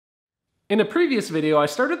In a previous video, I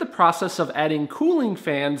started the process of adding cooling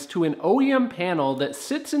fans to an OEM panel that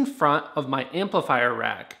sits in front of my amplifier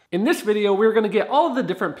rack. In this video, we're going to get all of the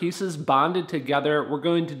different pieces bonded together. We're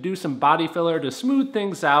going to do some body filler to smooth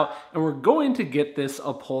things out, and we're going to get this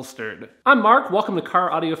upholstered. I'm Mark, welcome to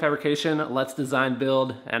CarAudioFabrication. Let's design,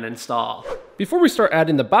 build, and install. Before we start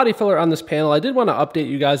adding the body filler on this panel, I did want to update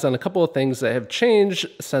you guys on a couple of things that have changed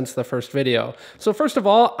since the first video. So first of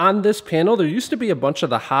all, on this panel, there used to be a bunch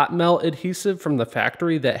of the hot melt adhesive from the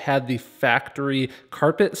factory that had the factory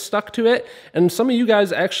carpet stuck to it. And some of you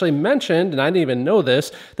guys actually mentioned, and I didn't even know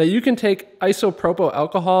this, that you can take isopropyl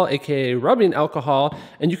alcohol, aka rubbing alcohol,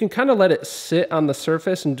 and you can kind of let it sit on the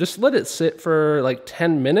surface and just let it sit for like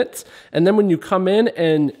 10 minutes. And then when you come in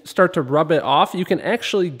and start to rub it off, you can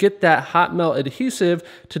actually get that hot melt adhesive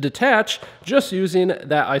to detach just using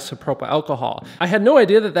that isopropyl alcohol. I had no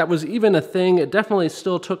idea that that was even a thing. It definitely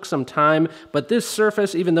still took some time, but this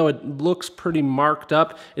surface, even though it looks pretty marked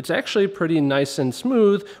up, it's actually pretty nice and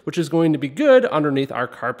smooth, which is going to be good underneath our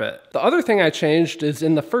carpet. The other thing I changed is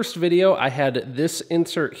in the first video, I had this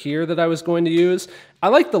insert here that I was going to use. I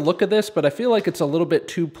like the look of this, but I feel like it's a little bit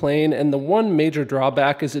too plain, and the one major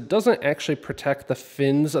drawback is it doesn't actually protect the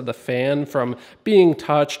fins of the fan from being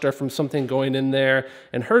touched or from something going in there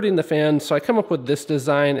and hurting the fan, so I come up with this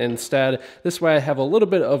design instead. This way I have a little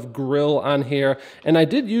bit of grill on here, and I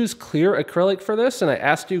did use clear acrylic for this, and I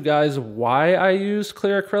asked you guys why I used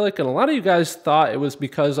clear acrylic, and a lot of you guys thought it was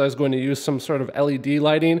because I was going to use some sort of LED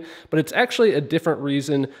lighting, but it's actually a different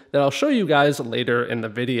reason that I'll show you guys later in the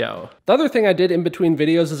video. The other thing I did in between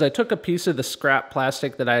videos is I took a piece of the scrap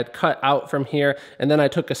plastic that I had cut out from here, and then I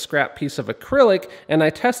took a scrap piece of acrylic and I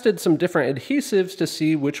tested some different adhesives to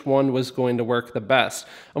see which one was going to work the best.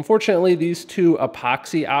 Unfortunately, these two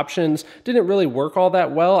epoxy options didn't really work all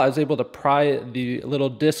that well. I was able to pry the little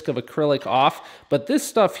disc of acrylic off, but this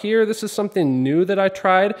stuff here, this is something new that I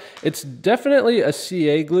tried. It's definitely a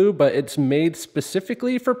CA glue, but it's made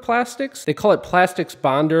specifically for plastics. They call it Plastics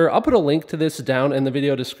Bonder. I'll put a link to this down in the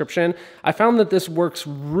video description. I found that this works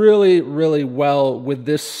really well with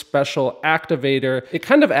this special activator. It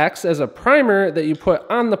kind of acts as a primer that you put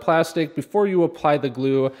on the plastic before you apply the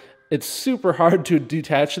glue. It's super hard to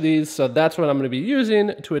detach these, so that's what I'm going to be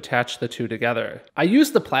using to attach the two together. I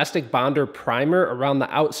used the plastic bonder primer around the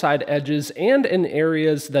outside edges and in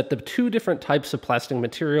areas that the two different types of plastic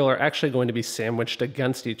material are actually going to be sandwiched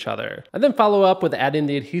against each other. I then follow up with adding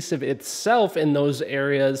the adhesive itself in those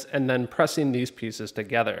areas and then pressing these pieces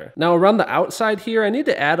together. Now around the outside here, I need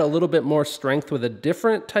to add a little bit more strength with a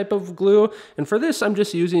different type of glue, and for this I'm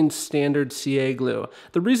just using standard CA glue.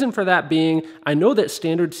 The reason for that being, I know that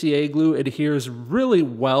standard CA glue adheres really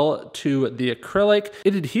well to the acrylic.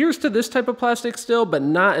 It adheres to this type of plastic still, but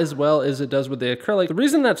not as well as it does with the acrylic. The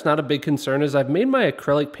reason that's not a big concern is I've made my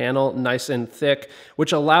acrylic panel nice and thick,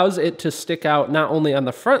 which allows it to stick out not only on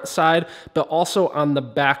the front side, but also on the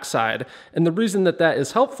back side. And the reason that that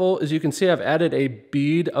is helpful is you can see I've added a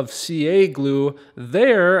bead of CA glue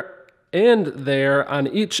there and there on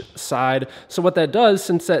each side. So what that does,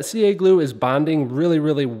 since that CA glue is bonding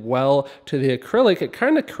really well to the acrylic, it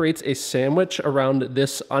kind of creates a sandwich around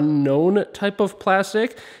this unknown type of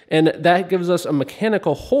plastic, and that gives us a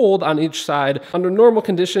mechanical hold on each side. Under normal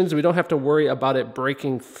conditions, we don't have to worry about it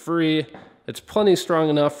breaking free. It's plenty strong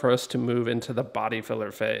enough for us to move into the body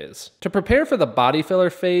filler phase. To prepare for the body filler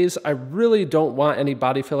phase, I really don't want any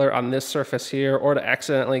body filler on this surface here or to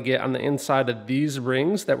accidentally get on the inside of these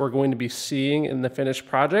rings that we're going to be seeing in the finished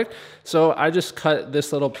project. So I just cut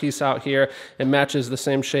this little piece out here. It matches the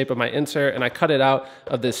same shape of my insert, and I cut it out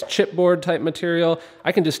of this chipboard type material.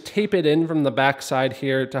 I can just tape it in from the back side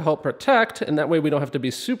here to help protect, and that way we don't have to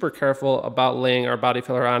be super careful about laying our body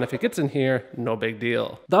filler on. If it gets in here, no big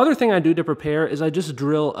deal. The other thing I do to prepare is I just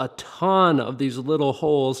drill a ton of these little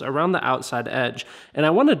holes around the outside edge, and I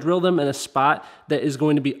want to drill them in a spot that is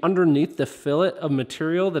going to be underneath the fillet of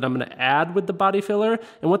material that I'm going to add with the body filler.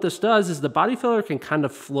 And what this does is the body filler can kind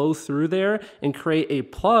of flow through there and create a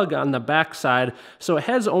plug on the back side, so it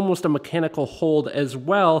has almost a mechanical hold as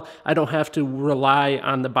well. I don't have to rely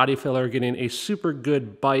on the body filler getting a super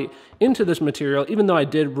good bite into this material, even though I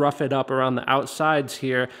did rough it up around the outsides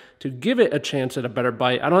here to give it a chance at a better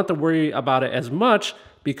bite. I don't have to worry about it as much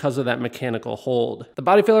because of that mechanical hold. The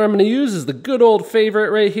body filler I'm going to use is the good old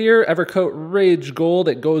favorite right here, Evercoat Rage Gold.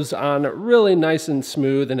 It goes on really nice and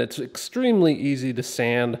smooth, and it's extremely easy to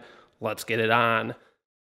sand. Let's get it on.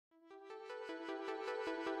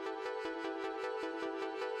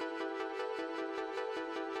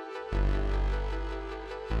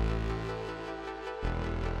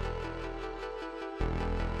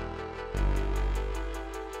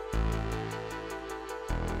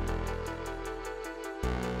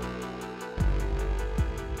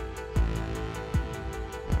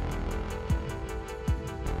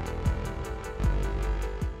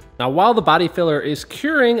 Now, while the body filler is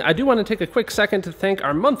curing, I do want to take a quick second to thank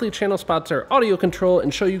our monthly channel sponsor, Audio Control,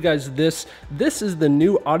 and show you guys this. This is the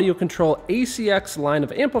new Audio Control ACX line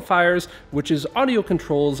of amplifiers, which is Audio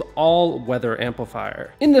Control's all-weather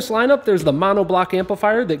amplifier. In this lineup, there's the monoblock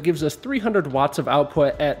amplifier that gives us 300 watts of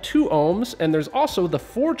output at 2 ohms, and there's also the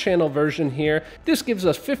 4-channel version here. This gives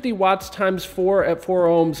us 50 watts times 4 at 4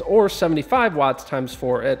 ohms, or 75 watts times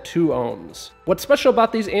 4 at 2 ohms. What's special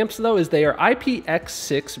about these amps though is they are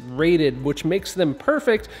IPX6 rated, which makes them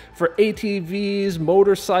perfect for ATVs,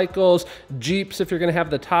 motorcycles, Jeeps if you're gonna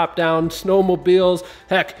have the top down, snowmobiles,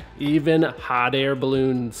 heck, even hot air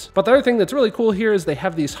balloons. But the other thing that's really cool here is they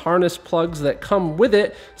have these harness plugs that come with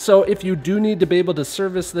it. So if you do need to be able to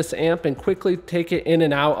service this amp and quickly take it in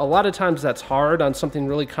and out, a lot of times that's hard on something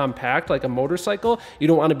really compact like a motorcycle. You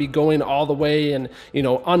don't wanna be going all the way and,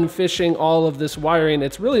 unfishing all of this wiring.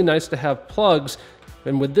 It's really nice to have plugs.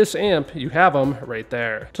 And with this amp, you have them right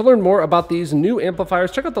there. To learn more about these new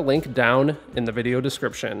amplifiers, check out the link down in the video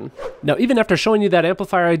description. Now, even after showing you that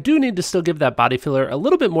amplifier, I do need to still give that body filler a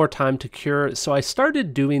little bit more time to cure, so I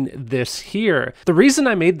started doing this here. The reason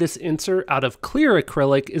I made this insert out of clear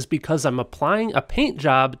acrylic is because I'm applying a paint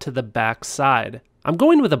job to the back side. I'm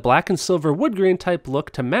going with a black and silver wood grain type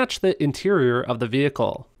look to match the interior of the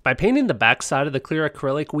vehicle. By painting the back side of the clear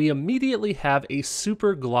acrylic, we immediately have a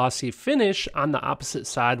super glossy finish on the opposite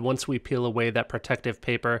side. Once we peel away that protective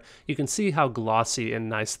paper, you can see how glossy and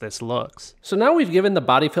nice this looks. So now we've given the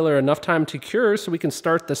body filler enough time to cure so we can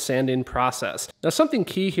start the sanding process. Now, something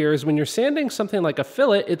key here is when you're sanding something like a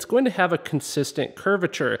fillet, it's going to have a consistent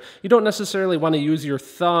curvature. You don't necessarily want to use your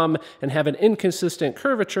thumb and have an inconsistent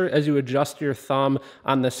curvature as you adjust your thumb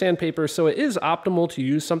on the sandpaper. So it is optimal to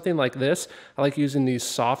use something like this. I like using these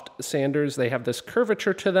soft sanders. They have this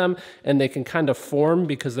curvature to them and they can kind of form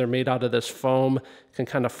because they're made out of this foam, can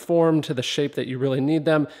kind of form to the shape that you really need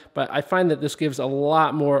them. But I find that this gives a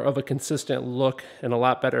lot more of a consistent look and a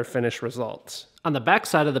lot better finish results. On the back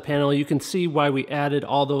side of the panel, you can see why we added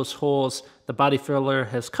all those holes. The body filler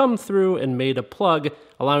has come through and made a plug,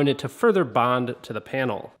 allowing it to further bond to the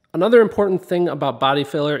panel. Another important thing about body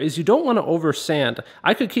filler is you don't want to over sand.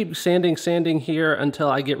 I could keep sanding here until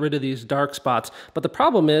I get rid of these dark spots, but the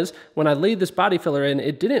problem is when I laid this body filler in,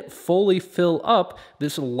 it didn't fully fill up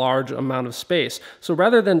this large amount of space. So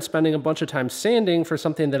rather than spending a bunch of time sanding for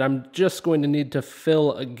something that I'm just going to need to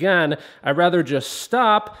fill again, I'd rather just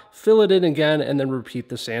stop, fill it in again, and then repeat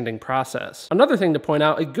the sanding process. Another thing to point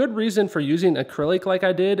out, a good reason for using acrylic like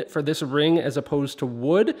I did for this ring as opposed to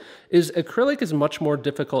wood is acrylic is much more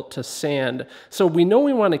difficult to sand. So we know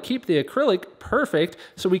we want to keep the acrylic perfect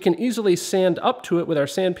so we can easily sand up to it with our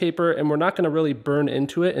sandpaper and we're not going to really burn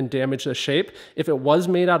into it and damage the shape. If it was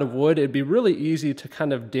made out of wood, it'd be really easy to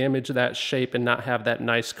kind of damage that shape and not have that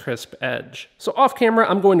nice crisp edge. So off camera,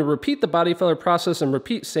 I'm going to repeat the body filler process and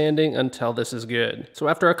repeat sanding until this is good. So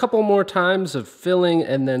after a couple more times of filling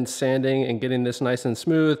and then sanding and getting this nice and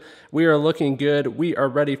smooth, we are looking good. We are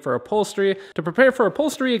ready for upholstery. To prepare for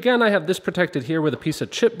upholstery, again, I have this protected here with a piece of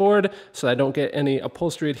chipboard so I don't get any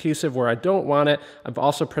upholstery adhesive where I don't want it. I've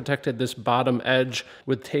also protected this bottom edge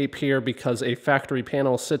with tape here because a factory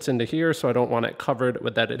panel sits into here, so I don't want it covered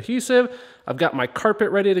with that adhesive. I've got my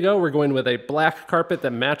carpet ready to go. We're going with a black carpet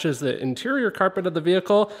that matches the interior carpet of the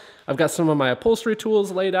vehicle. I've got some of my upholstery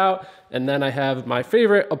tools laid out, and then I have my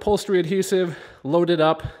favorite upholstery adhesive loaded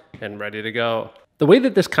up and ready to go. The way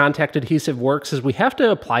that this contact adhesive works is we have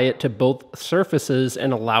to apply it to both surfaces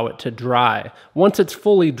and allow it to dry. Once it's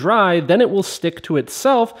fully dry, then it will stick to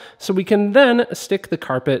itself, so we can then stick the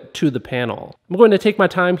carpet to the panel. I'm going to take my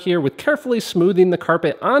time here with carefully smoothing the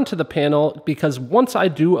carpet onto the panel because once I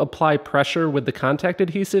do apply pressure with the contact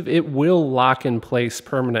adhesive, it will lock in place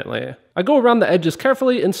permanently. I go around the edges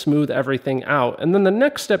carefully and smooth everything out. And then the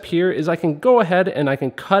next step here is I can go ahead and I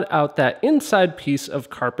can cut out that inside piece of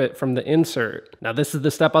carpet from the insert. Now this is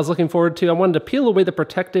the step I was looking forward to. I wanted to peel away the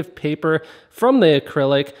protective paper from the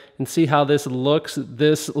acrylic and see how this looks.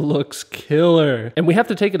 This looks killer. And we have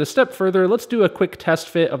to take it a step further. Let's do a quick test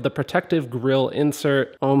fit of the protective grill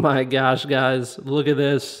insert. Oh my gosh, guys, look at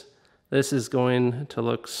this. This is going to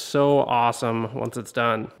look so awesome once it's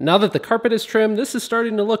done. Now that the carpet is trimmed, this is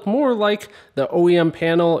starting to look more like the OEM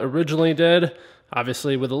panel originally did.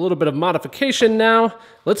 Obviously with a little bit of modification now.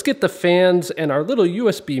 Let's get the fans and our little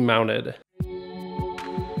USB mounted.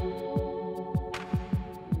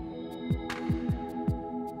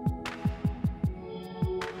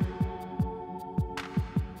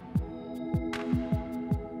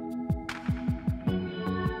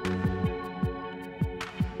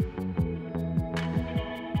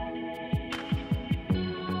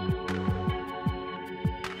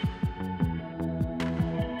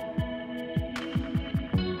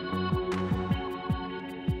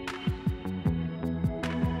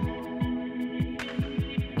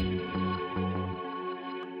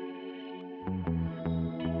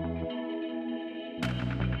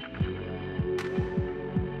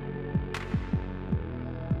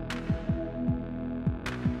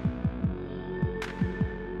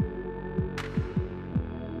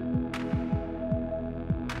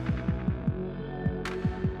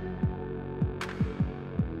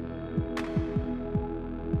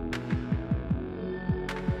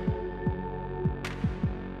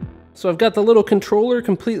 So I've got the little controller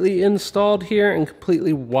completely installed here and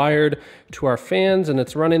completely wired to our fans, and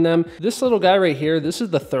it's running them. This little guy right here, this is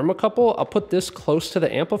the thermocouple. I'll put this close to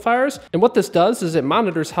the amplifiers, and what this does is it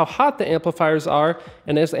monitors how hot the amplifiers are,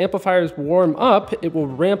 and as the amplifiers warm up, it will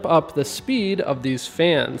ramp up the speed of these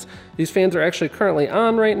fans. These fans are actually currently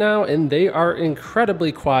on right now, and they are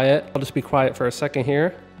incredibly quiet. I'll just be quiet for a second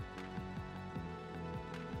here.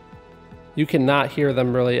 You cannot hear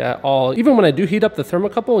them really at all. Even when I do heat up the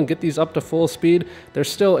thermocouple and get these up to full speed, they're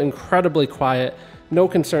still incredibly quiet. No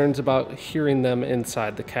concerns about hearing them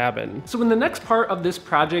inside the cabin. So in the next part of this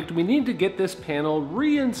project, we need to get this panel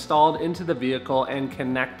reinstalled into the vehicle and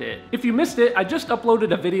connect it. If you missed it, I just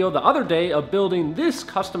uploaded a video the other day of building this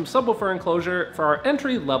custom subwoofer enclosure for our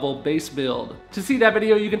entry-level base build. To see that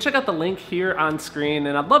video, you can check out the link here on screen,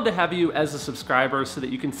 and I'd love to have you as a subscriber so that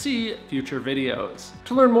you can see future videos.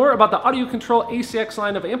 To learn more about the Audio Control ACX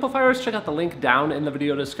line of amplifiers, check out the link down in the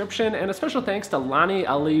video description, and a special thanks to Lonnie,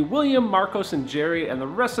 Ali, William, Marcos, and Jerry, and the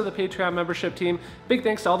rest of the Patreon membership team. Big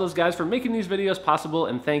thanks to all those guys for making these videos possible,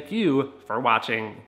 and thank you for watching.